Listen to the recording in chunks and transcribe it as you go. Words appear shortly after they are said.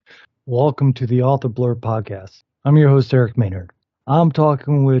Welcome to the Author Blur podcast. I'm your host, Eric Maynard. I'm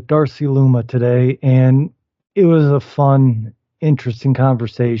talking with Darcy Louma today, and it was a fun, interesting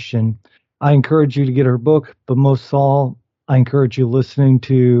conversation. I encourage you to get her book, but most of all, I encourage you listening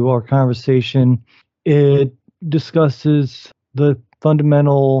to our conversation. It discusses the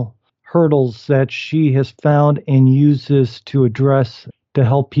fundamental hurdles that she has found and uses to address to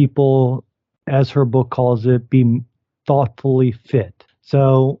help people, as her book calls it, be thoughtfully fit.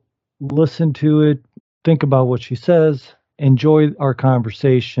 So listen to it, think about what she says, enjoy our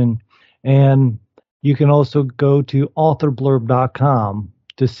conversation, and you can also go to authorblurb.com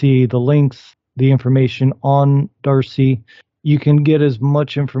to see the links, the information on Darcy. You can get as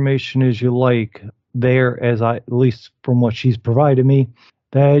much information as you like there, as I, at least from what she's provided me,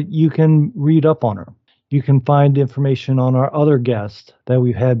 that you can read up on her. You can find information on our other guests that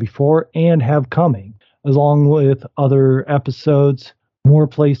we've had before and have coming, along with other episodes, more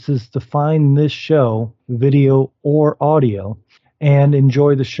places to find this show, video or audio, and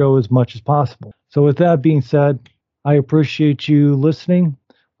enjoy the show as much as possible. So, with that being said, I appreciate you listening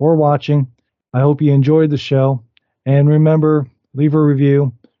or watching. I hope you enjoyed the show. And remember, leave a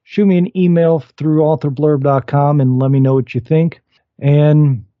review, shoot me an email through authorblurb.com and let me know what you think.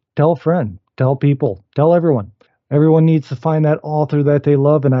 And tell a friend, tell people, tell everyone. Everyone needs to find that author that they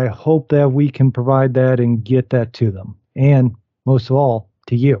love, and I hope that we can provide that and get that to them. And most of all,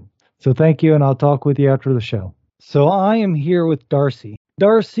 to you. So thank you, and I'll talk with you after the show. So I am here with Darcy.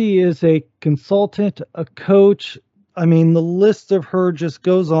 Darcy is a consultant, a coach. I mean, the list of her just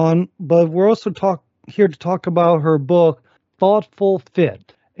goes on, but we're also here to talk about her book, Thoughtful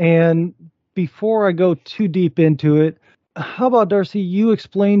Fit. And before I go too deep into it, how about, Darcy, you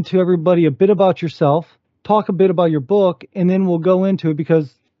explain to everybody a bit about yourself, talk a bit about your book, and then we'll go into it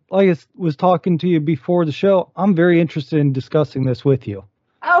because, like I was talking to you before the show, I'm very interested in discussing this with you.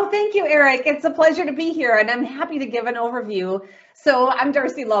 Oh, thank you, Eric. It's a pleasure to be here, and I'm happy to give an overview. So I'm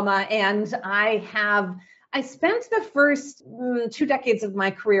Darcy Louma, and I spent the first 2 decades of my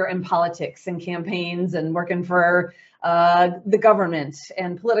career in politics and campaigns and working for the government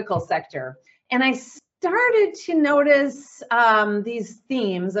and political sector. And I started to notice these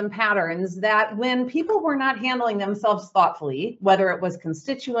themes and patterns that when people were not handling themselves thoughtfully, whether it was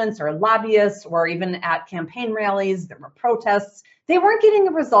constituents or lobbyists or even at campaign rallies, there were protests, they weren't getting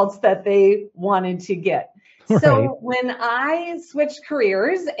the results that they wanted to get. Right. So when I switched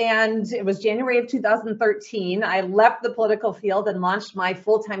careers, and it was January of 2013, I left the political field and launched my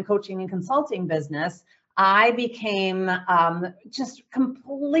full-time coaching and consulting business. I became just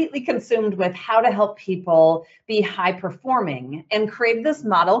completely consumed with how to help people be high performing and created this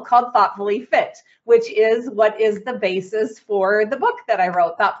model called Thoughtfully Fit, which is what is the basis for the book that I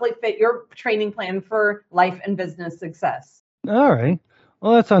wrote, Thoughtfully Fit, Your Training Plan for Life and Business Success. All right.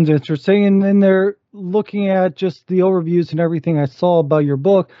 Well, that sounds interesting. And then they're looking at just the overviews and everything I saw about your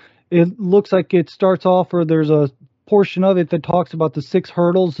book. It looks like it starts off, or there's a portion of it that talks about the 6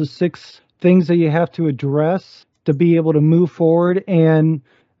 hurdles, the 6 things that you have to address to be able to move forward. And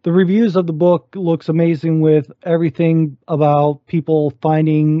the reviews of the book looks amazing, with everything about people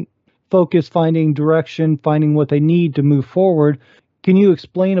finding focus, finding direction, finding what they need to move forward. Can you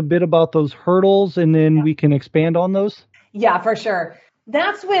explain a bit about those hurdles, and then we can expand on those? Yeah, for sure.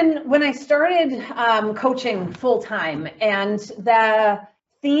 That's when I started coaching full time, and the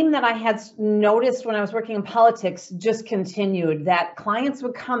theme that I had noticed when I was working in politics just continued, that clients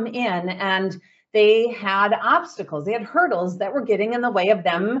would come in and they had obstacles, they had hurdles that were getting in the way of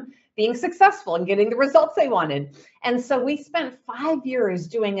them being successful and getting the results they wanted. And so we spent 5 years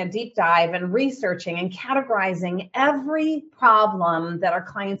doing a deep dive and researching and categorizing every problem that our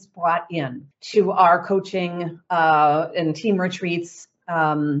clients brought in to our coaching and team retreats,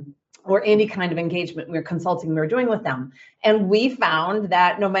 or any kind of engagement we were consulting we were doing with them. And we found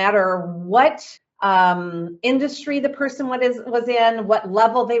that no matter what industry the person was in, what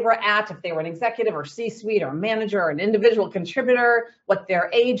level they were at, if they were an executive or C-suite or a manager or an individual contributor, what their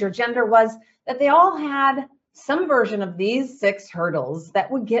age or gender was, that they all had some version of these 6 hurdles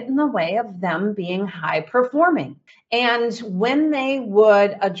that would get in the way of them being high performing. And when they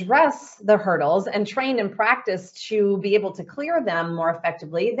would address the hurdles and train and practice to be able to clear them more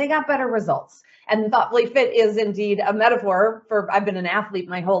effectively, they got better results. And Thoughtfully Fit is indeed a metaphor for, I've been an athlete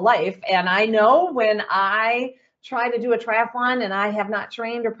my whole life, and I know when I try to do a triathlon and I have not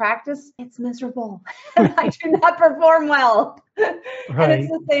trained or practiced, it's miserable and I do not perform well. Right. And it's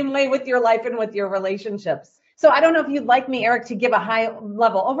the same way with your life and with your relationships. So I don't know if you'd like me, Eric, to give a high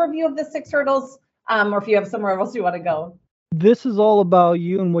level overview of the 6 hurdles, or if you have somewhere else you want to go. This is all about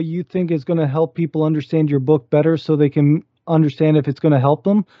you and what you think is going to help people understand your book better, so they can understand if it's going to help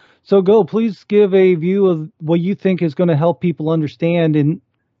them. So please give a view of what you think is going to help people understand and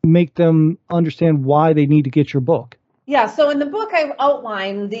make them understand why they need to get your book. Yeah, so in the book, I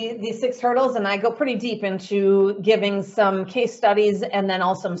outline these 6 hurdles, and I go pretty deep into giving some case studies and then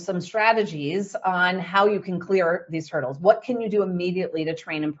also some strategies on how you can clear these hurdles. What can you do immediately to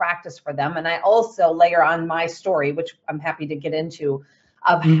train and practice for them? And I also layer on my story, which I'm happy to get into,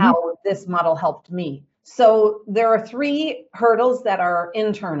 of how this model helped me. So there are 3 hurdles that are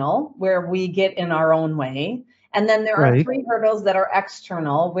internal, where we get in our own way. And then there are 3 hurdles that are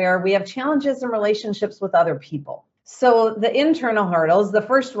external, where we have challenges in relationships with other people. So the internal hurdles, the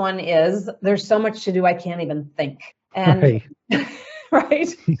first one is there's so much to do, I can't even think. And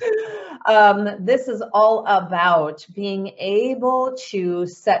right. This is all about being able to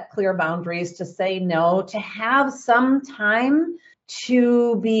set clear boundaries, to say no, to have some time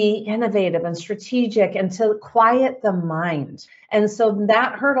to be innovative and strategic and to quiet the mind. And so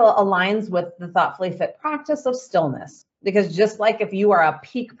that hurdle aligns with the thoughtfully fit practice of stillness. Because just like if you are a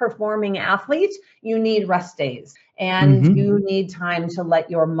peak performing athlete, you need rest days and you need time to let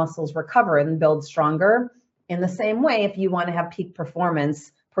your muscles recover and build stronger. In the same way, if you want to have peak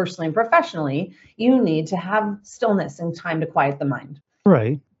performance personally and professionally, you need to have stillness and time to quiet the mind.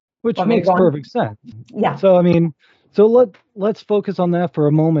 Right. Which makes perfect sense. Yeah. So, let's focus on that for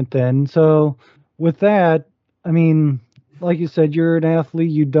a moment then. So with that, like you said, you're an athlete,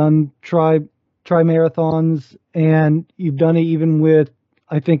 you've done tri marathons, and you've done it even with,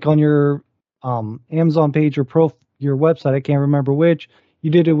 I think on your Amazon page or your website, I can't remember which,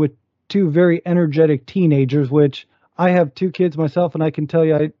 you did it with 2 very energetic teenagers, which I have 2 kids myself, and I can tell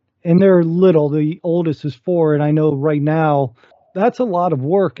you, and they're little. The oldest is 4, and I know right now that's a lot of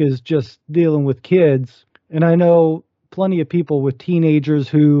work, is just dealing with kids. And I know plenty of people with teenagers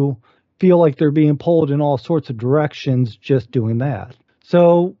who feel like they're being pulled in all sorts of directions just doing that.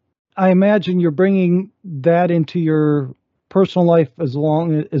 So I imagine you're bringing that into your personal life as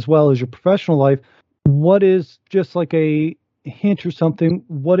well as your professional life. What is, just like a hint or something,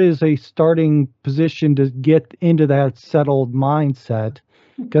 what is a starting position to get into that settled mindset?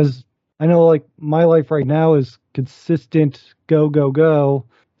 Because I know, like, my life right now is consistent go, go, go.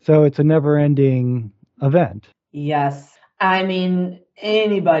 So it's a never ending event. Yes.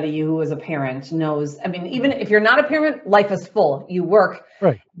 Anybody who is a parent knows, even if you're not a parent, life is full. You work,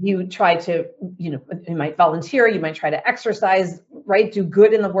 right? You try to, you might volunteer, you might try to exercise, right? Do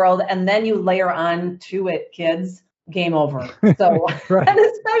good in the world. And then you layer on to it, kids, game over. So, right. And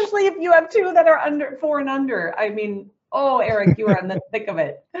especially if you have 2 that are under 4 and under, oh, Eric, you are in the thick of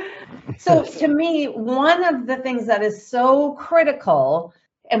it. So to me, one of the things that is so critical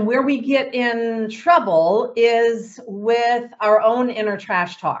and where we get in trouble is with our own inner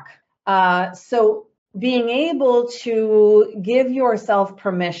trash talk. So being able to give yourself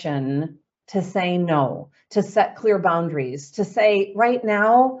permission to say no, to set clear boundaries, to say right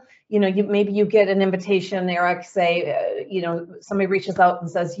now, maybe you get an invitation, Eric, say, somebody reaches out and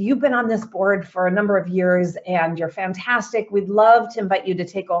says, you've been on this board for a number of years and you're fantastic. We'd love to invite you to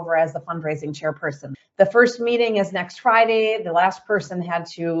take over as the fundraising chairperson. The first meeting is next Friday. The last person had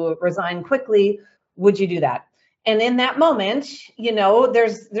to resign quickly. Would you do that? And in that moment,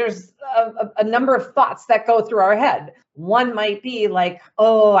 there's a number of thoughts that go through our head. One might be like,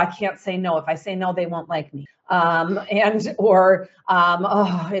 oh, I can't say no. If I say no, they won't like me. Oh,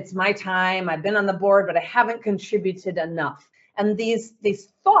 it's my time. I've been on the board, but I haven't contributed enough. And these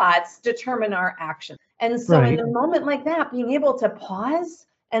thoughts determine our action. And so in a moment like that, being able to pause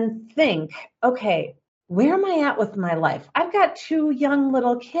and think, okay, where am I at with my life? I've got 2 young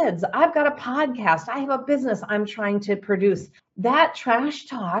little kids. I've got a podcast. I have a business I'm trying to produce. That trash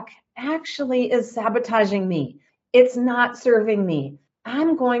talk actually is sabotaging me. It's not serving me.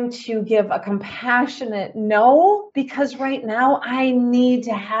 I'm going to give a compassionate no, because right now I need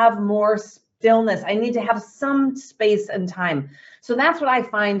to have more stillness. I need to have some space and time. So that's what I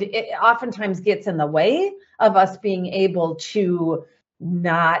find it oftentimes gets in the way of us being able to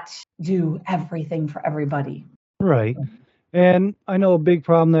not do everything for everybody. Right. And I know a big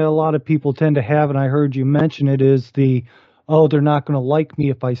problem that a lot of people tend to have, and I heard you mention it, is they're not going to like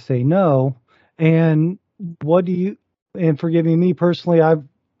me if I say no. And and forgiving me personally,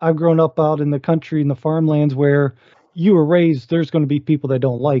 I've grown up out in the country, in the farmlands, where you were raised, there's going to be people that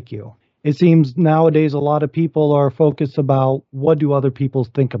don't like you. It seems nowadays a lot of people are focused about, what do other people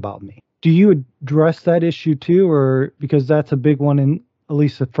think about me? Do you address that issue too, or because that's a big one, at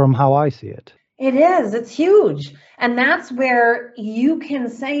least from how I see it? It is. It's huge. And that's where you can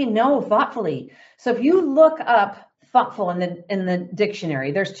say no thoughtfully. So if you look up thoughtful in the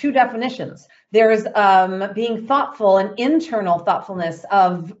dictionary, there's 2 definitions. There's being thoughtful, and internal thoughtfulness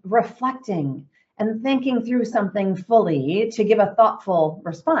of reflecting and thinking through something fully to give a thoughtful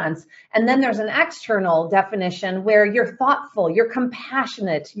response. And then there's an external definition where you're thoughtful, you're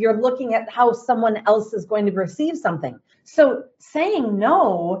compassionate, you're looking at how someone else is going to receive something. So saying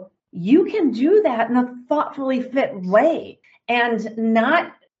no, you can do that in a thoughtfully fit way and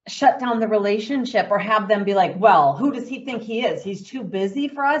not shut down the relationship or have them be like, well, who does he think he is? He's too busy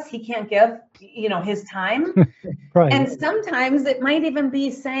for us. He can't give, his time. Right. And sometimes it might even be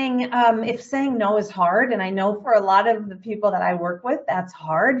saying, if saying no is hard, and I know for a lot of the people that I work with, that's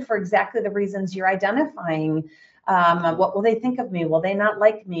hard for exactly the reasons you're identifying. What will they think of me? Will they not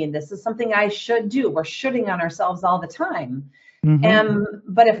like me? This is something I should do. We're shooting on ourselves all the time.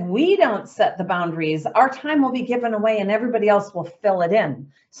 But if we don't set the boundaries, our time will be given away and everybody else will fill it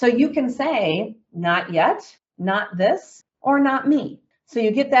in. So you can say, not yet, not this, or not me. So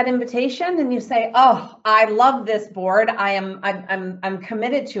you get that invitation and you say, oh, I love this board. I'm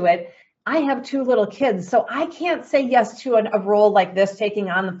committed to it. I have 2 little kids, so I can't say yes to a role like this, taking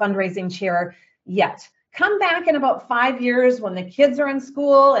on the fundraising chair yet. Come back in about 5 years when the kids are in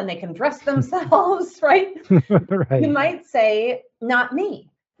school and they can dress themselves, right? Right. You might say, not me.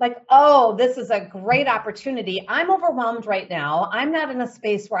 Like, oh, this is a great opportunity. I'm overwhelmed right now. I'm not in a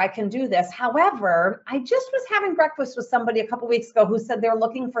space where I can do this. However, I just was having breakfast with somebody a couple of weeks ago who said they're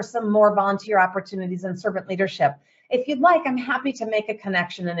looking for some more volunteer opportunities in servant leadership. If you'd like, I'm happy to make a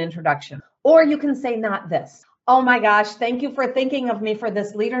connection and introduction. Or you can say, not this. Oh my gosh, thank you for thinking of me for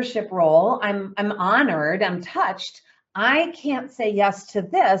this leadership role. I'm honored, I'm touched. I can't say yes to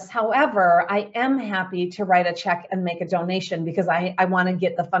this. However, I am happy to write a check and make a donation because I want to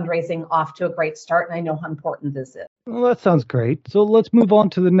get the fundraising off to a great start. And I know how important this is. Well, that sounds great. So let's move on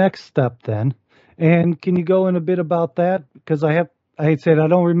to the next step then. And can you go in a bit about that? Because I hate to say it, I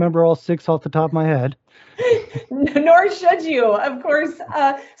don't remember all 6 off the top of my head. Nor should you, of course.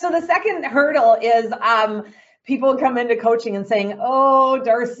 So the second hurdle is people come into coaching and saying, oh,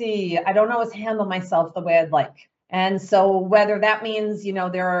 Darcy, I don't always handle myself the way I'd like. And so whether that means,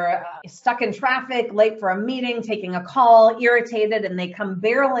 they're stuck in traffic, late for a meeting, taking a call, irritated, and they come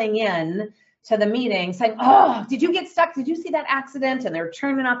barreling in to the meeting saying, oh, did you get stuck? Did you see that accident? And they're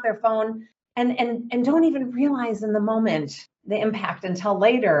turning off their phone and don't even realize in the moment the impact until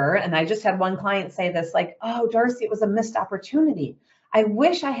later. And I just had one client say this, like, oh, Darcy, it was a missed opportunity. I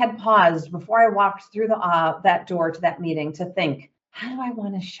wish I had paused before I walked through that door to that meeting to think, how do I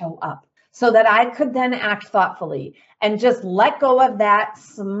want to show up? So that I could then act thoughtfully and just let go of that,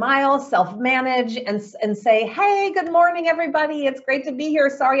 smile, self-manage, and say, hey, good morning, everybody. It's great to be here.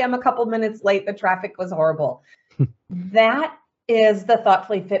 Sorry, I'm a couple minutes late. The traffic was horrible. That is the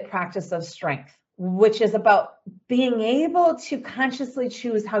thoughtfully fit practice of strength, which is about being able to consciously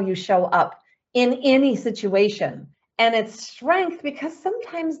choose how you show up in any situation. And it's strength because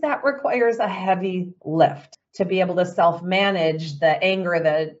sometimes that requires a heavy lift to be able to self-manage the anger,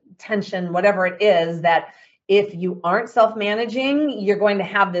 the tension, whatever it is, that if you aren't self-managing, you're going to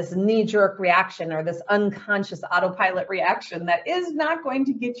have this knee-jerk reaction or this unconscious autopilot reaction that is not going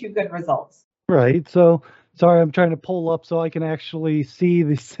to get you good results. Right. So, sorry, I'm trying to pull up so I can actually see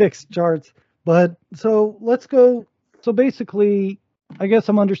the 6 charts. But so let's go. So basically, I guess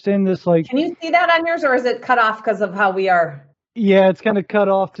I'm understanding this like. Can you see that on yours, or is it cut off because of how we are? Yeah, it's kind of cut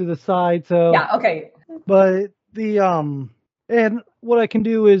off to the side. So yeah, okay. But and what I can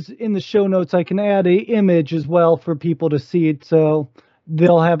do is in the show notes, I can add a image as well for people to see it. So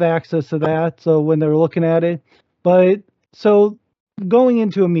they'll have access to that. So when they're looking at it, but so going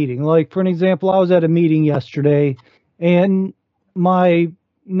into a meeting, like for an example, I was at a meeting yesterday and my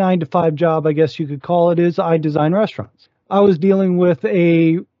 9 to 5 job, I guess you could call it, is I design restaurants. I was dealing with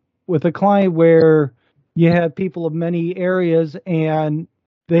a client where you had people of many areas and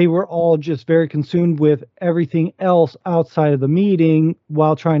they were all just very consumed with everything else outside of the meeting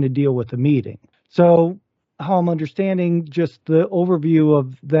while trying to deal with the meeting. So how I'm understanding just the overview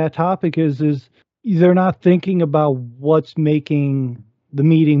of that topic is they're not thinking about what's making the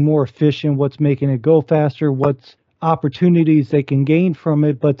meeting more efficient, what's making it go faster, what's opportunities they can gain from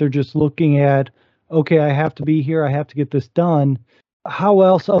it, but they're just looking at, okay, I have to be here, I have to get this done. How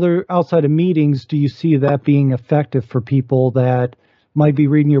else outside of meetings do you see that being effective for people that might be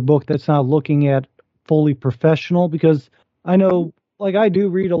reading your book that's not looking at fully professional? Because I know, like I do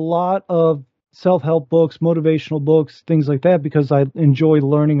read a lot of self-help books, motivational books, things like that, because I enjoy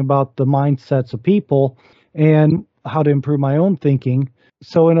learning about the mindsets of people and how to improve my own thinking.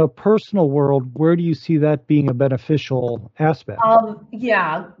 So in a personal world, where do you see that being a beneficial aspect?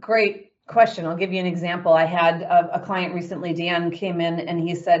 Yeah, great question. I'll give you an example. I had a client recently, Dan, came in and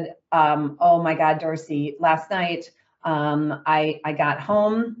he said, Oh my God, Darcy, last night, I got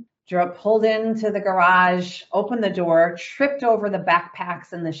home, pulled into the garage, opened the door, tripped over the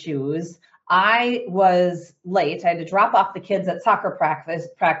backpacks and the shoes. I was late. I had to drop off the kids at soccer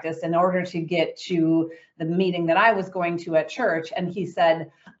practice in order to get to the meeting that I was going to at church. And he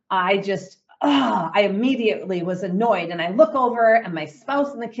said, I immediately was annoyed. And I look over and my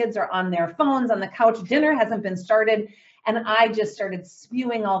spouse and the kids are on their phones on the couch. Dinner hasn't been started. And I just started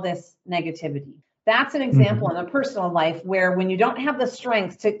spewing all this negativity. That's an example in a personal life where when you don't have the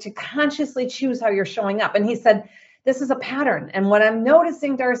strength to consciously choose how you're showing up. And he said, this is a pattern. And what I'm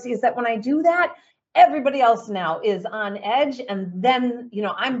noticing, Darcy, is that when I do that, everybody else now is on edge. And then,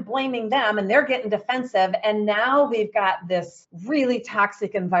 I'm blaming them and they're getting defensive. And now we've got this really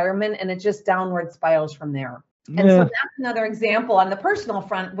toxic environment and it just downward spirals from there. And so that's another example on the personal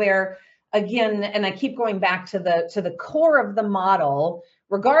front where, again, and I keep going back to the core of the model,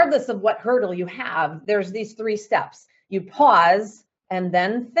 regardless of what hurdle you have, there's these 3 steps. You pause and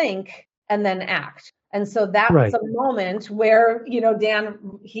then think and then act. And so that was a moment where,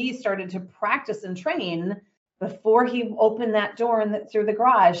 Dan, he started to practice and train before he opened that door through the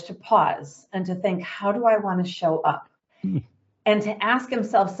garage to pause and to think, how do I want to show up? And to ask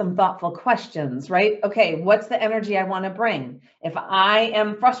himself some thoughtful questions, right? Okay, what's the energy I want to bring? If I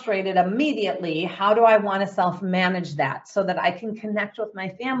am frustrated immediately, how do I want to self-manage that so that I can connect with my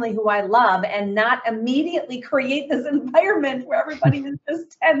family who I love and not immediately create this environment where everybody is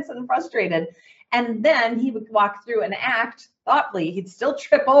just tense and frustrated? And then he would walk through and act thoughtfully. He'd still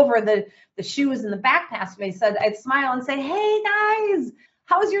trip over the shoes and the backpacks. But he said, I'd smile and say, hey guys,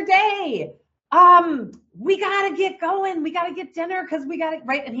 how was your day? We got to get going. We got to get dinner because we got it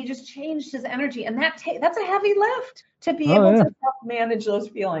right. And he just changed his energy. And that's a heavy lift to be able to self-manage those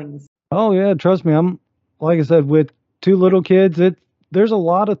feelings. Oh yeah. Trust me. I'm, like I said, with 2 little kids, there's a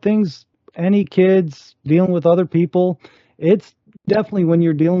lot of things, any kids dealing with other people. It's definitely when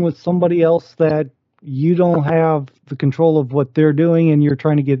you're dealing with somebody else that you don't have the control of what they're doing and you're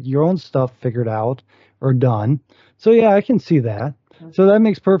trying to get your own stuff figured out or done. So yeah, I can see that. So that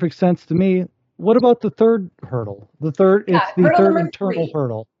makes perfect sense to me. What about the third hurdle? It's the third internal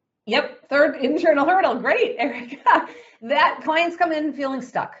hurdle. Yep, third internal hurdle. Great, Erica. That clients come in feeling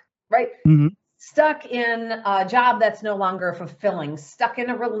stuck, right? Stuck in a job that's no longer fulfilling, stuck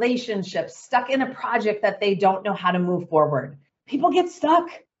in a relationship, stuck in a project that they don't know how to move forward. People get stuck.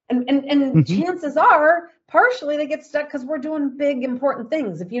 And chances are, partially they get stuck because we're doing big, important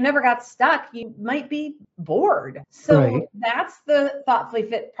things. If you never got stuck, you might be bored. So that's the thoughtfully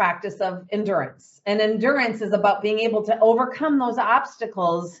fit practice of endurance. And endurance is about being able to overcome those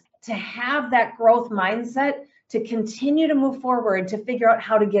obstacles, to have that growth mindset, to continue to move forward, to figure out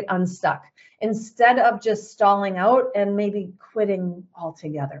how to get unstuck instead of just stalling out and maybe quitting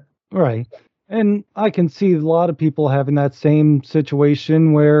altogether. Right. And I can see a lot of people having that same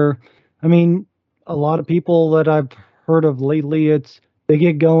situation where, I mean, a lot of people that I've heard of lately, they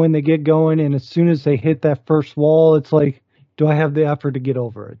get going, and as soon as they hit that first wall, it's like, do I have the effort to get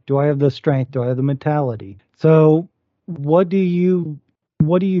over it? Do I have the strength? Do I have the mentality? So what do you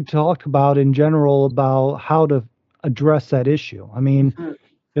talk about in general about how to address that issue? I mean,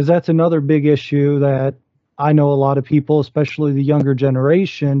 because that's another big issue that I know a lot of people, especially the younger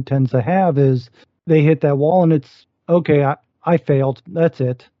generation, tends to have, is they hit that wall and it's, okay, I failed. That's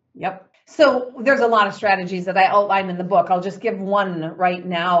it. Yep. So there's a lot of strategies that I outline in the book. I'll just give one right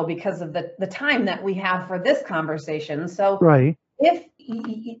now because of the time that we have for this conversation. So if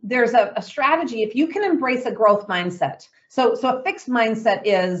there's a strategy, if you can embrace a growth mindset. So a fixed mindset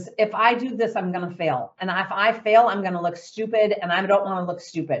is, if I do this, I'm going to fail. And if I fail, I'm going to look stupid and I don't want to look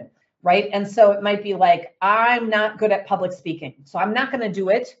stupid. Right. And so it might be like, I'm not good at public speaking, so I'm not going to do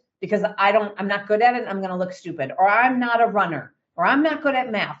it because I'm not good at it. I'm going to look stupid, or I'm not a runner, or I'm not good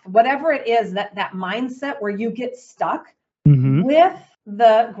at math, whatever it is, that mindset where you get stuck. With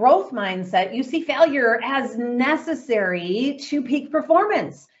the growth mindset, you see failure as necessary to peak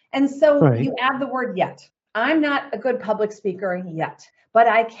performance. And so you add the word yet. I'm not a good public speaker yet, but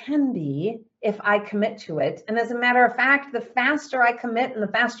I can be if I commit to it. And as a matter of fact, the faster I commit and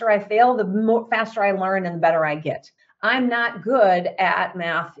the faster I fail, the faster I learn and the better I get. I'm not good at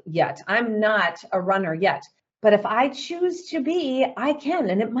math yet. I'm not a runner yet. But if I choose to be, I can.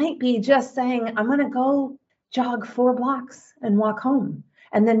 And it might be just saying, I'm going to go jog 4 blocks and walk home.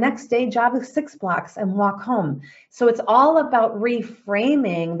 And the next day, jog 6 blocks and walk home. So it's all about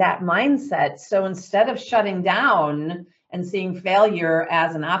reframing that mindset. So instead of shutting down and seeing failure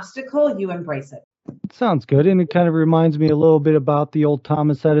as an obstacle, you embrace it. Sounds good. And it kind of reminds me a little bit about the old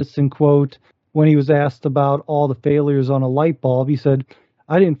Thomas Edison quote when he was asked about all the failures on a light bulb. He said,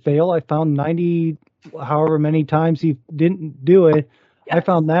 I didn't fail. I found 90, however many times he didn't do it. I Yes.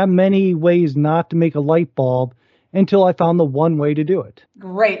 found that many ways not to make a light bulb until I found the one way to do it.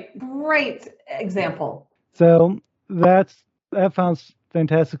 Great example. So that sounds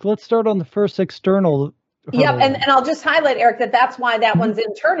fantastic. Let's start on the first external Yep, hurdle. and I'll just highlight, Eric, that's why that Mhm. one's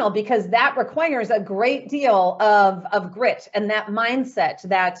internal, because that requires a great deal of grit and that mindset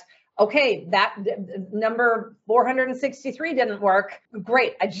that, okay, that number 463 didn't work.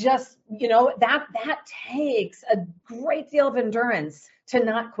 Great. I just, that takes a great deal of endurance to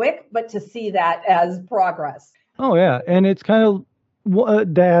not quit, but to see that as progress. Oh yeah, and it's kind of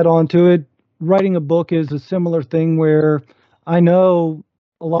to add on to it. Writing a book is a similar thing where I know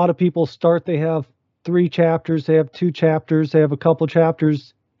a lot of people start. They have 3 chapters, they have 2 chapters, they have a couple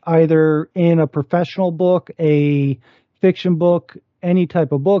chapters either in a professional book, a fiction book, any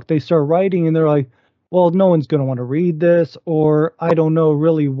type of book. They start writing and they're like, "Well, no one's going to want to read this," or "I don't know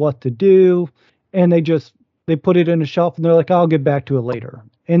really what to do," and they put it in a shelf and they're like, "I'll get back to it later,"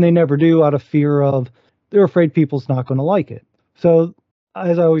 and they never do out of fear of they're afraid people's not going to like it. So,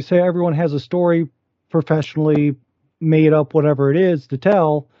 as I always say, everyone has a story professionally made up, whatever it is to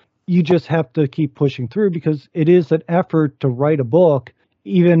tell. You just have to keep pushing through because it is an effort to write a book.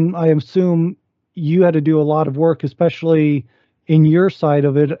 Even I assume you had to do a lot of work, especially in your side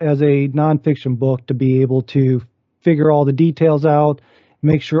of it as a nonfiction book, to be able to figure all the details out,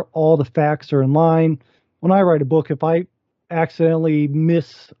 make sure all the facts are in line. When I write a book, if I accidentally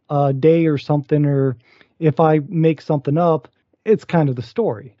miss a day or something, or if I make something up, it's kind of the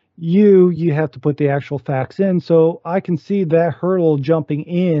story. You have to put the actual facts in. So I can see that hurdle jumping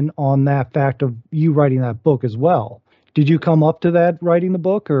in on that fact of you writing that book as well. Did you come up to that writing the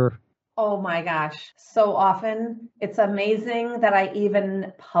book or? Oh my gosh, so often. It's amazing that I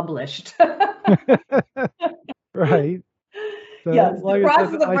even published. Right. So Yes, the like I said,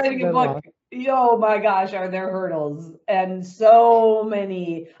 process of I see writing a that a book, lot. oh my gosh, are there hurdles and so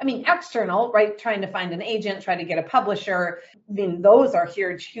many. I mean, external, right? Trying to find an agent, try to get a publisher. I mean, those are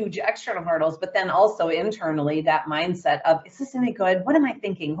huge external hurdles, but then also internally, that mindset of, is this any good? What am I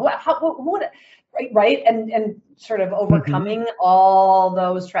thinking? What, right? And sort of Mhm. overcoming all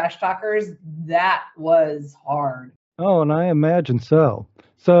those trash talkers, that was hard. Oh, and I imagine so.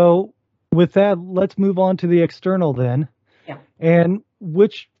 So with that, let's move on to the external then. Yeah. And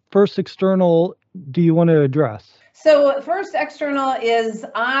which first external do you want to address? So first external is,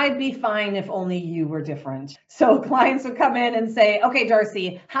 I'd be fine if only you were different. So clients would come in and say, okay,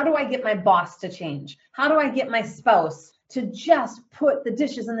 Darcy, how do I get my boss to change? How do I get my spouse to just put the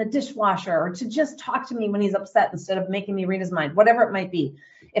dishes in the dishwasher, or to just talk to me when he's upset instead of making me read his mind, whatever it might be.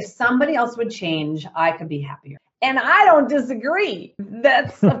 If somebody else would change, I could be happier. And I don't disagree.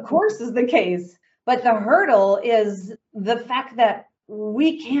 That's, of course, is the case. But the hurdle is the fact that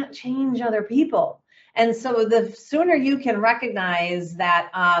we can't change other people. And so the sooner you can recognize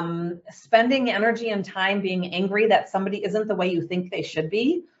that spending energy and time being angry that somebody isn't the way you think they should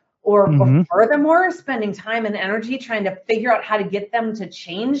be, or Hmm. furthermore, spending time and energy trying to figure out how to get them to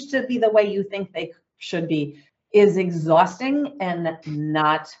change to be the way you think they should be, is exhausting and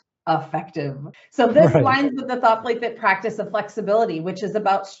not effective. So this Right. aligns with the thoughtfully fit practice of flexibility, which is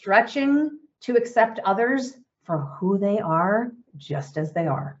about stretching to accept others for who they are, just as they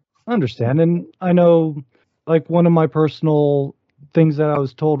are. I understand. And I know, like, one of my personal things that I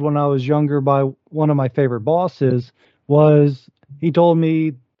was told when I was younger by one of my favorite bosses was he told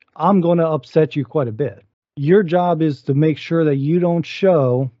me, I'm going to upset you quite a bit. Your job is to make sure that you don't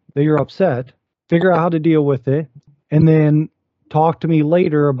show that you're upset, figure out how to deal with it, and then talk to me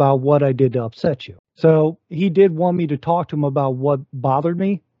later about what I did to upset you. So he did want me to talk to him about what bothered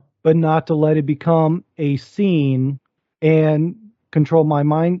me, but not to let it become a scene and control my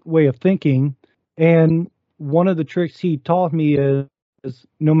mind way of thinking. And one of the tricks he taught me is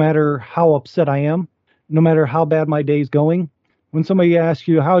no matter how upset I am, no matter how bad my day's going, when somebody asks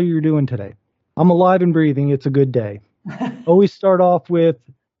you how you're doing today, I'm alive and breathing, it's a good day. Always start off with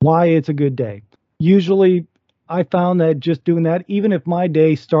why it's a good day. Usually I found that just doing that, even if my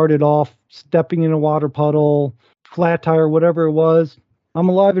day started off stepping in a water puddle, flat tire, whatever it was, I'm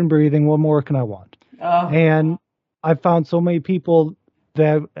alive and breathing. What more can I want? Oh, And I found so many people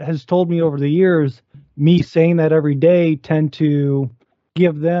that has told me over the years, me saying that every day tend to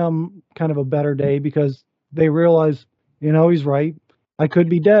give them kind of a better day because they realize, he's right. I could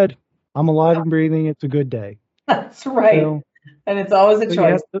be dead. I'm alive and breathing. It's a good day. that's right. So, And it's always a so you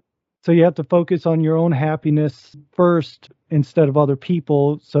choice. have to, so you have to focus on your own happiness first instead of other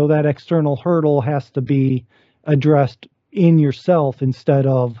people. So that external hurdle has to be addressed in yourself instead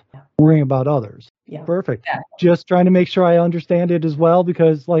of worrying about others. Yeah. Perfect. Yeah. Just trying to make sure I understand it as well,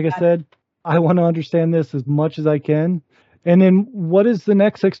 because like I said, I want to understand this as much as I can. And then what is the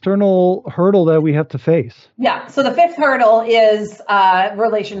next external hurdle that we have to face? Yeah. So the fifth hurdle is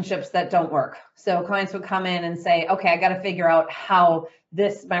relationships that don't work. So clients would come in and say, okay, I got to figure out how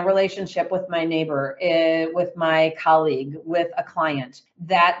my relationship with my neighbor, with my colleague, with a client,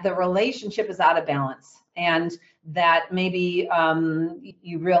 that the relationship is out of balance, and that maybe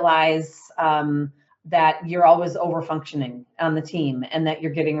you realize that you're always over functioning on the team, and that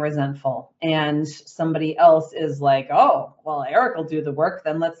you're getting resentful, and somebody else is like, oh, well, Eric will do the work,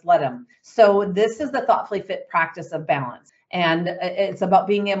 then let's let him. So this is the thoughtfully fit practice of balance. And it's about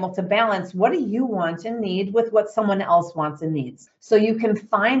being able to balance what do you want and need with what someone else wants and needs. So you can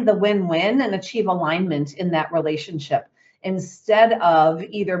find the win-win and achieve alignment in that relationship, instead of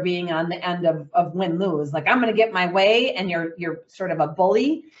either being on the end of win-lose. Like, I'm going to get my way, and you're sort of a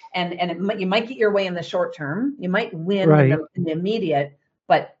bully, and you might get your way in the short term. You might win Right. in the immediate,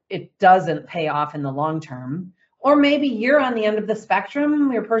 but it doesn't pay off in the long term. Or maybe you're on the end of the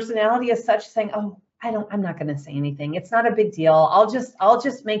spectrum. Your personality is such, saying, oh, I'm not going to say anything. It's not a big deal. I'll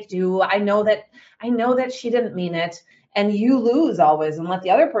just make do. I know that she didn't mean it. And you lose always and let the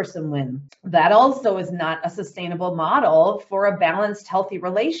other person win. That also is not a sustainable model for a balanced, healthy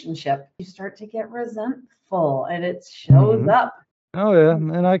relationship. You start to get resentful, and it shows up. Oh, yeah.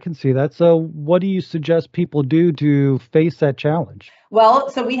 And I can see that. So what do you suggest people do to face that challenge? Well,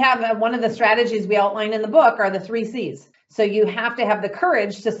 so we have one of the strategies we outline in the book are the 3 C's. So you have to have the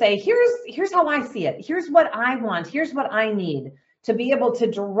courage to say, here's how I see it. Here's what I want. Here's what I need, to be able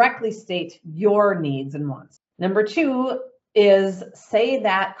to directly state your needs and wants. Number 2 is say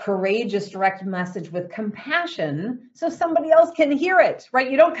that courageous, direct message with compassion so somebody else can hear it,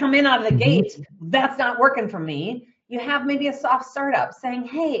 right? You don't come in out of the gate, that's not working for me. You have maybe a soft startup saying,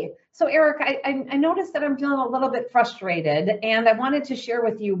 hey, so Eric, I noticed that I'm feeling a little bit frustrated, and I wanted to share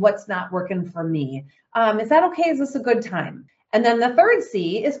with you what's not working for me. Is that okay? Is this a good time? And then the 3rd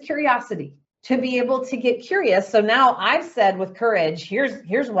C is curiosity, to be able to get curious. So now I've said with courage,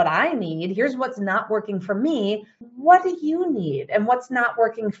 here's what I need. Here's what's not working for me. What do you need? And what's not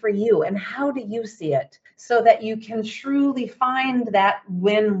working for you? And how do you see it? So that you can truly find that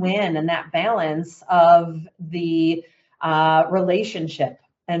win-win and that balance of the relationship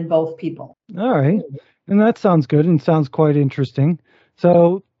and both people. All right. And that sounds good and sounds quite interesting.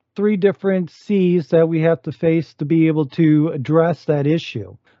 So 3 different C's that we have to face to be able to address that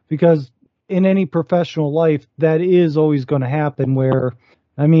issue. Because in any professional life, that is always going to happen where,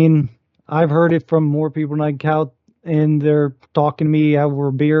 I mean, I've heard it from more people than I can count, and they're talking to me over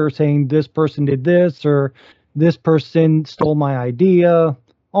a beer saying this person did this or this person stole my idea,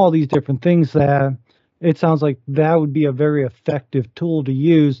 all these different things that it sounds like that would be a very effective tool to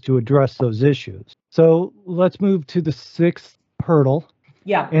use to address those issues. So let's move to the 6th hurdle.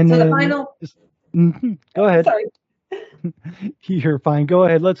 Yeah. And so then the final. Go ahead. Sorry. You're fine. Go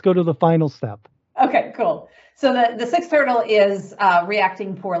ahead. Let's go to the final step. Okay, cool. So the 6th hurdle is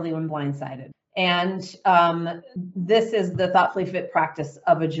reacting poorly when blindsided. And this is the thoughtfully fit practice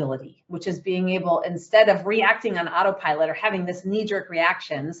of agility, which is being able, instead of reacting on autopilot or having this knee-jerk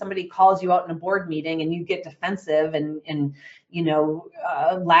reaction, somebody calls you out in a board meeting and you get defensive and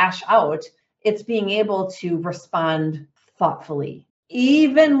lash out. It's being able to respond thoughtfully,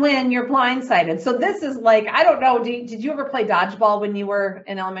 even when you're blindsided. So this is like, I don't know, did you ever play dodgeball when you were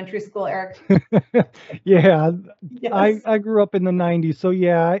in elementary school, Eric? Yeah, Yes. I grew up in the 90s. So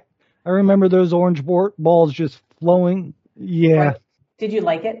yeah, I remember those orange balls just flowing. Yeah. Right. Did you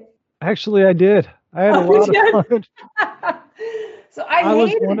like it? Actually, I did. I had a lot of fun. So I was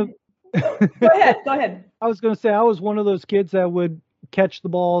hated one of it. Go ahead. I was going to say I was one of those kids that would catch the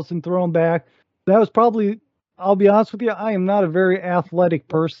balls and throw them back. That was probably, I'll be honest with you, I am not a very athletic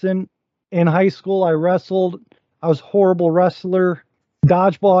person. In high school, I wrestled. I was a horrible wrestler.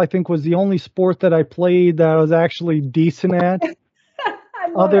 Dodgeball, I think, was the only sport that I played that I was actually decent at.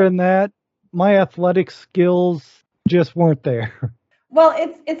 Other than that, my athletic skills just weren't there. Well,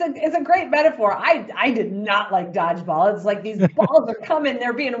 it's a great metaphor. I did not like dodgeball. It's like these balls are coming,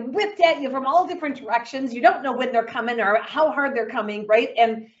 they're being whipped at you from all different directions. You don't know when they're coming or how hard they're coming, right?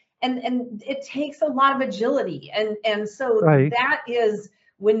 And it takes a lot of agility. And so Right. that is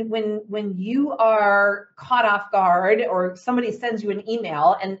when you are caught off guard, or somebody sends you an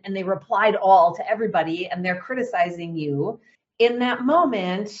email and they replied all to everybody and they're criticizing you. In that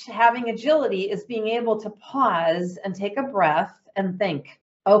moment, having agility is being able to pause and take a breath and think,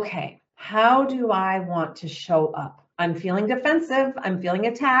 okay, how do I want to show up? I'm feeling defensive. I'm feeling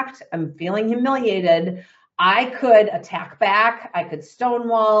attacked. I'm feeling humiliated. I could attack back, I could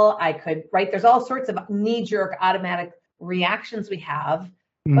stonewall, I could, right? There's all sorts of knee-jerk automatic reactions we have.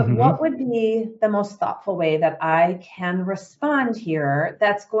 But what would be the most thoughtful way that I can respond here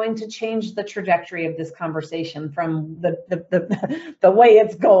that's going to change the trajectory of this conversation from the way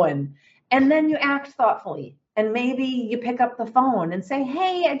it's going? And then you act thoughtfully. And maybe you pick up the phone and say,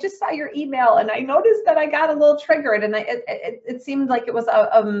 hey, I just saw your email and I noticed that I got a little triggered, and it seemed like it was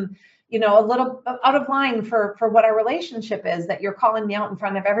a little out of line for what our relationship is, that you're calling me out in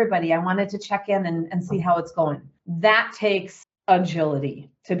front of everybody. I wanted to check in and see how it's going. That takes agility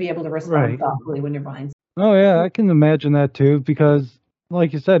to be able to respond thoughtfully when you're blind. Oh yeah, I can imagine that too, because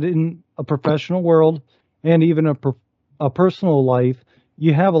like you said, in a professional world and even a personal life,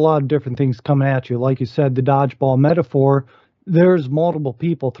 you have a lot of different things coming at you. Like you said, the dodgeball metaphor, there's multiple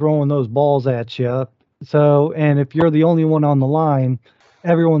people throwing those balls at you. So, and if you're the only one on the line,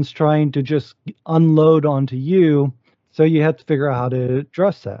 everyone's trying to just unload onto you. So you have to figure out how to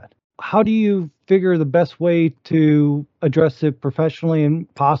address that. How do you figure the best way to address it professionally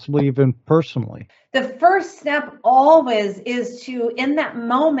and possibly even personally? The first step always is to, in that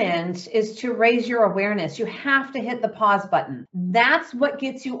moment, is to raise your awareness. You have to hit the pause button. That's what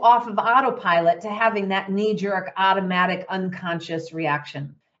gets you off of autopilot to having that knee-jerk, automatic, unconscious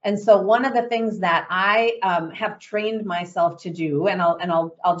reaction. And so one of the things that I have trained myself to do, and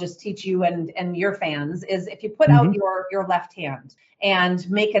I'll just teach you and your fans, is if you put out your left hand and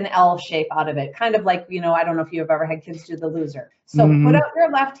make an L shape out of it, kind of like, I don't know if you've ever had kids do the loser. So put out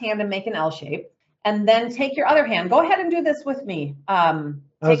your left hand and make an L shape, and then take your other hand. Go ahead and do this with me. I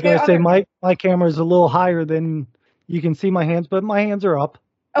was going to say my camera is a little higher than you can see my hands, but my hands are up.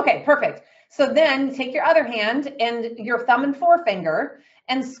 Okay, perfect. So then take your other hand and your thumb and forefinger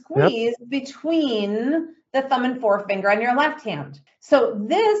and squeeze between the thumb and forefinger on your left hand. So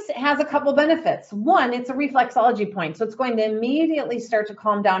this has a couple benefits. One, it's a reflexology point. So it's going to immediately start to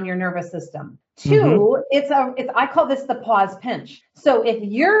calm down your nervous system. Two, I call this the pause pinch. So if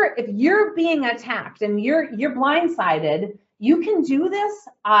you're being attacked and you're blindsided, you can do this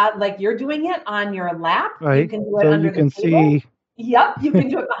like you're doing it on your lap. Right. You can do it under the table. See. Yep, you can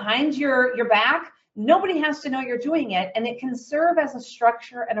do it behind your back. Nobody has to know you're doing it, and it can serve as a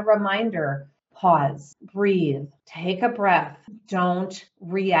structure and a reminder. Pause, breathe, take a breath, don't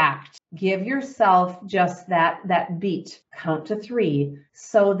react. Give yourself just that beat, count to 3,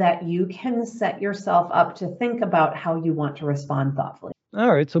 so that you can set yourself up to think about how you want to respond thoughtfully.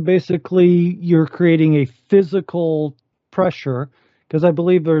 All right, so basically you're creating a physical pressure, because I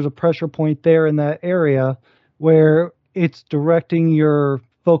believe there's a pressure point there in that area where it's directing your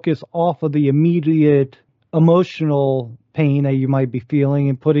focus off of the immediate emotional pain that you might be feeling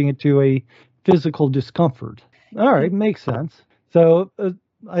and putting it to a physical discomfort. All right, makes sense. So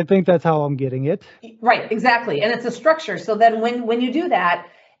I think that's how I'm getting it. Right, exactly. And it's a structure. So then when you do that,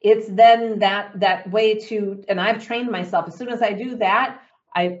 it's then that way to, and I've trained myself, as soon as I do that,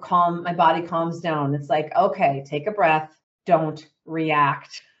 my body calms down. It's like, okay, take a breath, don't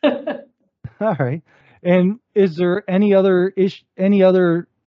react. All right. And is there any other,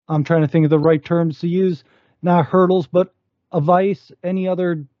 I'm trying to think of the right terms to use, not hurdles, but advice, any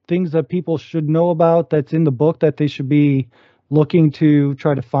other things that people should know about that's in the book that they should be looking to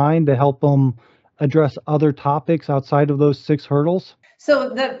try to find to help them address other topics outside of those 6 hurdles? So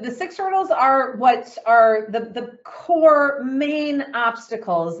the 6 hurdles are what are the core main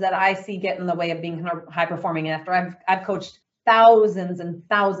obstacles that I see get in the way of being high performing. After I've coached thousands and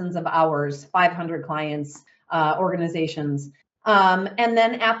thousands of hours, 500 clients, organizations. And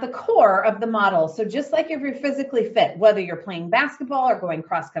then at the core of the model, so just like if you're physically fit, whether you're playing basketball or going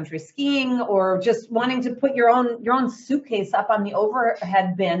cross-country skiing or just wanting to put your own suitcase up on the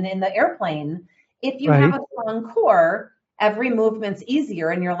overhead bin in the airplane, if you have a strong core, every movement's easier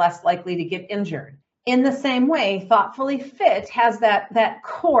and you're less likely to get injured. In the same way, Thoughtfully Fit has that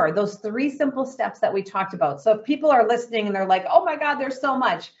core, those 3 simple steps that we talked about. So if people are listening and they're like, oh my God, there's so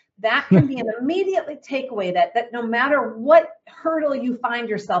much, that can be an immediate takeaway that no matter what hurdle you find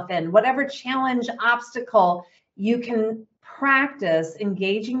yourself in, whatever challenge, obstacle, you can practice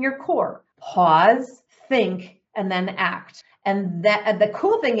engaging your core. Pause, think, and then act. And that the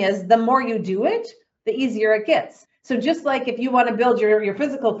cool thing is, the more you do it, the easier it gets. So just like if you want to build your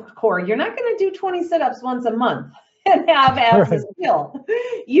physical core, you're not going to do 20 sit-ups once a month and have as a skill.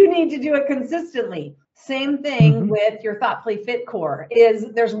 You need to do it consistently. Same thing with your Thoughtfully Fit core.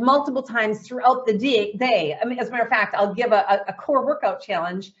 There's multiple times throughout the day. I mean, as a matter of fact, I'll give a core workout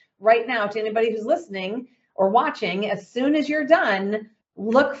challenge right now to anybody who's listening or watching. As soon as you're done,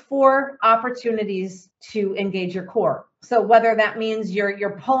 look for opportunities to engage your core. So whether that means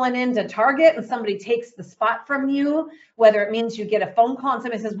you're pulling into Target and somebody takes the spot from you, whether it means you get a phone call and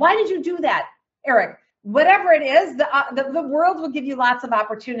somebody says, "Why did you do that, Eric?" Whatever it is, the world will give you lots of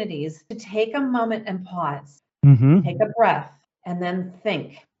opportunities to take a moment and pause, take a breath, and then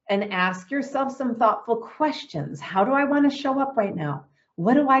think and ask yourself some thoughtful questions. How do I want to show up right now?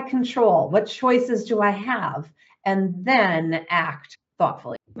 What do I control? What choices do I have? And then act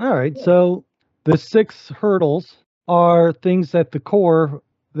thoughtfully. All right. So the 6 hurdles are things at the core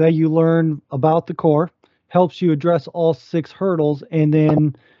that you learn about the core, helps you address all 6 hurdles. And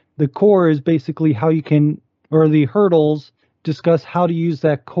then the core is basically how you can, or the hurdles discuss how to use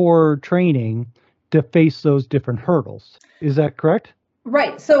that core training to face those different hurdles. Is that correct?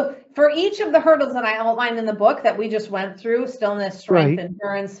 Right. So for each of the hurdles that I outlined in the book that we just went through, stillness, strength, Right.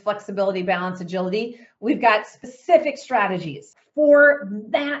 endurance, flexibility, balance, agility, we've got specific strategies for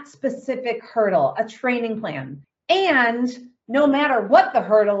that specific hurdle, a training plan. And no matter what the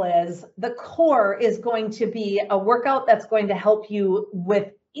hurdle is, the core is going to be a workout that's going to help you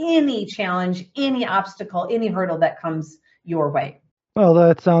with any challenge, any obstacle, any hurdle that comes your way. Well,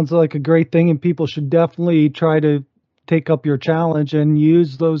 that sounds like a great thing, and people should definitely try to take up your challenge and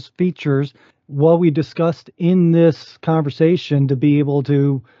use those features what we discussed in this conversation to be able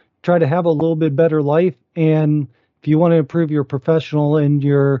to try to have a little bit better life. And if you want to improve your professional and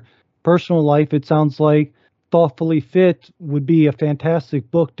your personal life, it sounds like Thoughtfully Fit would be a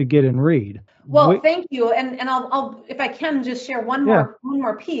fantastic book to get and read. Well, thank you. And I'll if I can just share one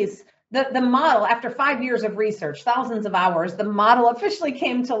more piece. The model, after 5 years of research, thousands of hours, the model officially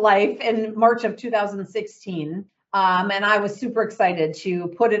came to life in March of 2016. And I was super excited to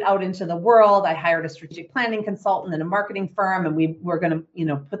put it out into the world. I hired a strategic planning consultant and a marketing firm, and we were going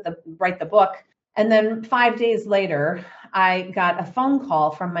to, write the book. And then 5 days later, I got a phone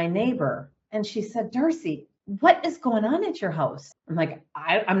call from my neighbor, and she said, "Darcy, what is going on at your house?" I'm like,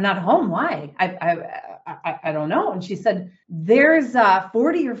 I'm not home. Why? I don't know. And she said, "There's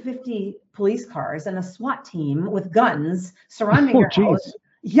 40 or 50 police cars and a SWAT team with guns surrounding your house."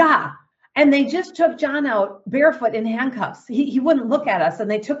 Yeah. And they just took John out barefoot in handcuffs. He wouldn't look at us, and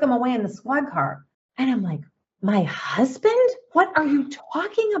they took him away in the squad car. And I'm like, "My husband? What are you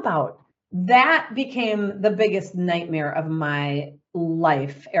talking about?" That became the biggest nightmare of my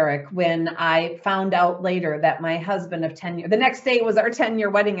life, Eric, when I found out later that my husband of 10 years, the next day was our 10-year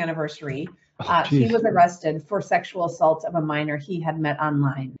wedding anniversary. He was arrested for sexual assault of a minor he had met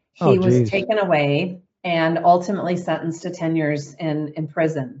online. He was taken away and ultimately sentenced to 10 years in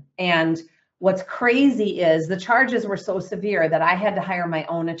prison. And what's crazy is the charges were so severe that I had to hire my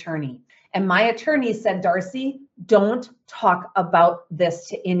own attorney. And my attorney said, "Darcy, don't talk about this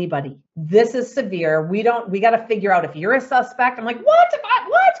to anybody. This is severe. We got to figure out if you're a suspect." I'm like, what?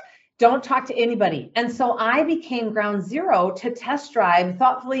 Don't talk to anybody. And so I became ground zero to test drive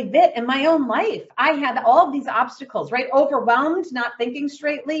Thoughtfully Fit in my own life. I had all of these obstacles, right? Overwhelmed, not thinking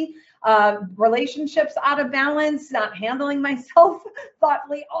straightly, relationships out of balance, not handling myself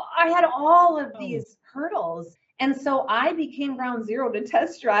thoughtfully. I had all of these hurdles. And so I became ground zero to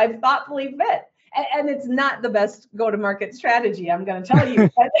test drive Thoughtfully Fit. And it's not the best go-to-market strategy, I'm going to tell you.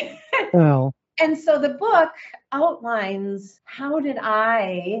 Well. And so the book outlines how did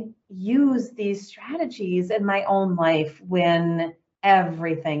I use these strategies in my own life when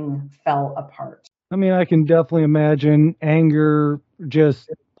everything fell apart. I mean, I can definitely imagine anger,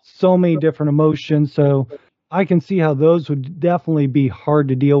 just so many different emotions. So I can see how those would definitely be hard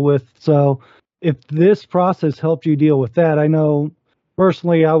to deal with. So if this process helped you deal with that, I know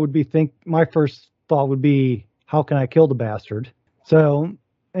personally I would my first thought would be, how can I kill the bastard? So,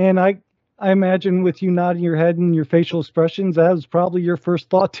 and I imagine with you nodding your head and your facial expressions, that was probably your first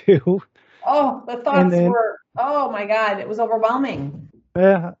thought too. Oh, the thoughts were, oh my God, it was overwhelming.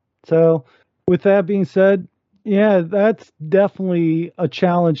 Yeah. So with that being said, yeah, that's definitely a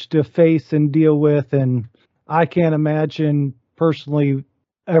challenge to face and deal with. And I can't imagine personally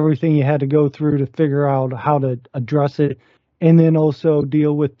everything you had to go through to figure out how to address it, and then also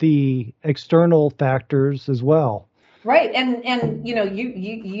deal with the external factors as well. Right. And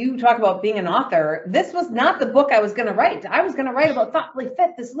you talk about being an author. This was not the book I was going to write. I was going to write about Thoughtfully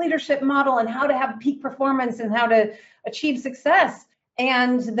Fit, this leadership model, and how to have peak performance and how to achieve success.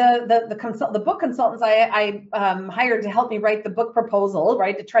 And the book consultants I hired to help me write the book proposal,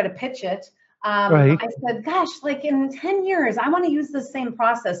 right, to try to pitch it. I said, gosh, like in 10 years, I want to use the same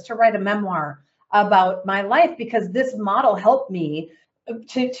process to write a memoir about my life, because this model helped me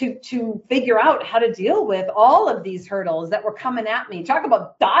to figure out how to deal with all of these hurdles that were coming at me. Talk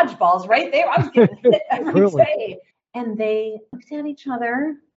about dodgeballs right there. I was getting hit every day. And they looked at each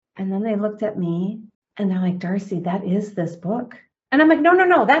other, and then they looked at me, And they're like, Darcy, that is this book. And I'm like,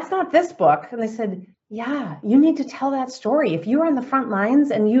 no, that's not this book. And they said, yeah, you need to tell that story. If you're on the front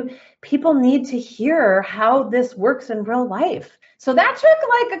lines and people need to hear how this works in real life. So that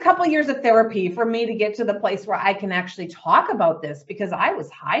took like a couple of years of therapy for me to get to the place where I can actually talk about this, because I was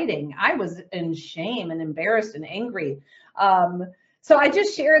hiding. I was in shame and embarrassed and angry. So I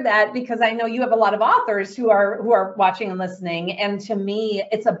just share that because I know you have a lot of authors who are watching and listening. And to me,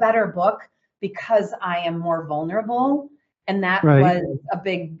 it's a better book because I am more vulnerable. And that was a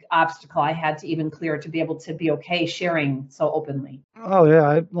big obstacle I had to even clear to be able to be okay sharing so openly. Oh,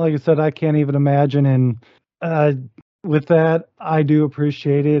 yeah. Like I said, I can't even imagine. And with that, I do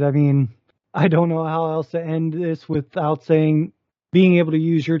appreciate it. I mean, I don't know how else to end this without saying being able to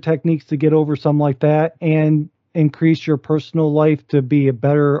use your techniques to get over something like that and increase your personal life to be a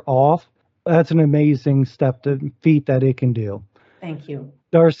better off. That's an amazing feat that it can do. Thank you.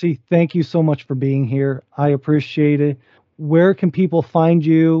 Darcy, thank you so much for being here. I appreciate it. Where can people find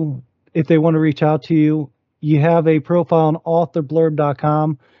you if they want to reach out to you? You have a profile on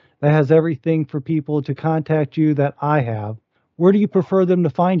authorblurb.com that has everything for people to contact you that I have. Where do you prefer them to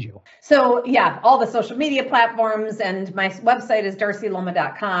find you? So yeah, all the social media platforms, and my website is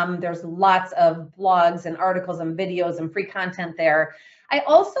darcylouma.com. There's lots of blogs and articles and videos and free content there. I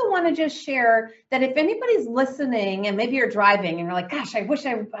also want to just share that if anybody's listening and maybe you're driving and you're like, gosh, I wish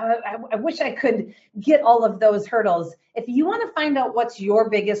I could get all of those hurdles. If you want to find out what's your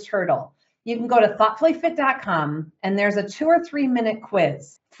biggest hurdle, you can go to thoughtfullyfit.com and there's a 2 or 3 minute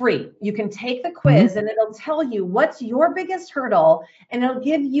quiz, free. You can take the quiz and it'll tell you what's your biggest hurdle, and it'll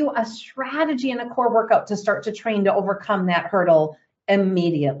give you a strategy and a core workout to start to train to overcome that hurdle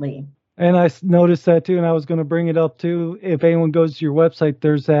immediately. And I noticed that too, and I was going to bring it up too. If anyone goes to your website,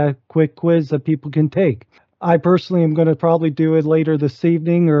 there's that quick quiz that people can take. I personally am going to probably do it later this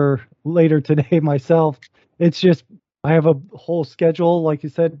evening or later today myself. It's just, I have a whole schedule, like you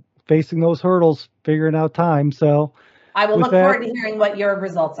said, facing those hurdles, figuring out time. So I will look forward to hearing what your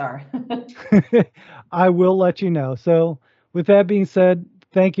results are. I will let you know. So with that being said,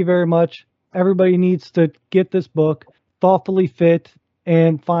 thank you very much. Everybody needs to get this book, Thoughtfully Fit,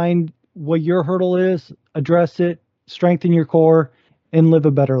 and find what your hurdle is, address it, strengthen your core, and live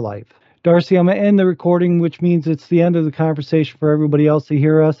a better life. Darcy, I'm going to end the recording, which means it's the end of the conversation for everybody else to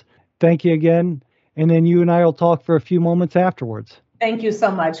hear us. Thank you again. And then you and I will talk for a few moments afterwards. Thank you so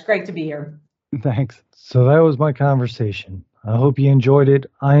much. Great to be here. Thanks. So that was my conversation. I hope you enjoyed it.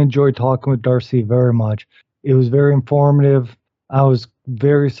 I enjoyed talking with Darcy very much. It was very informative. I was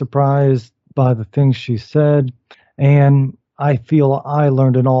very surprised by the things she said, and I feel I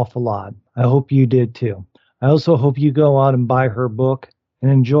learned an awful lot. I hope you did too. I also hope you go out and buy her book and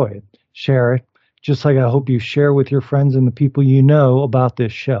enjoy it. Share it, just like I hope you share with your friends and the people you know about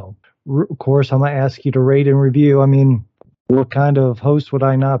this show. Of course, I'm going to ask you to rate and review. I mean, what kind of host would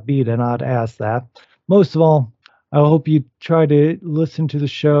I not be to not ask that? Most of all, I hope you try to listen to the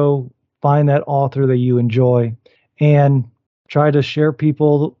show, find that author that you enjoy, and try to share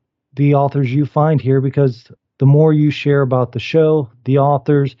the authors you find here, because the more you share about the show, the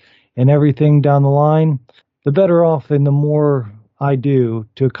authors, and everything down the line, the better off and the more I do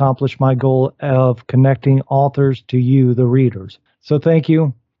to accomplish my goal of connecting authors to you, the readers. So thank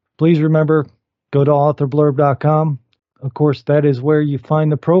you. Please remember, go to authorblurb.com. Of course, that is where you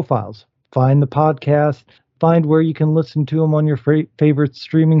find the profiles, find the podcast, find where you can listen to them on your favorite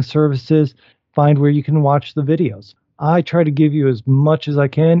streaming services, find where you can watch the videos. I try to give you as much as I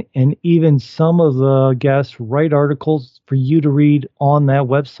can, and even some of the guests write articles for you to read on that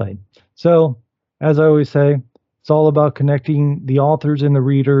website. So, as I always say, it's all about connecting the authors and the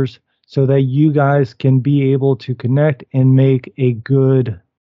readers so that you guys can be able to connect and make a good,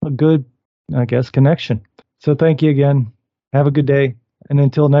 I guess, connection. So thank you again. Have a good day. And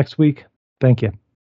until next week, thank you.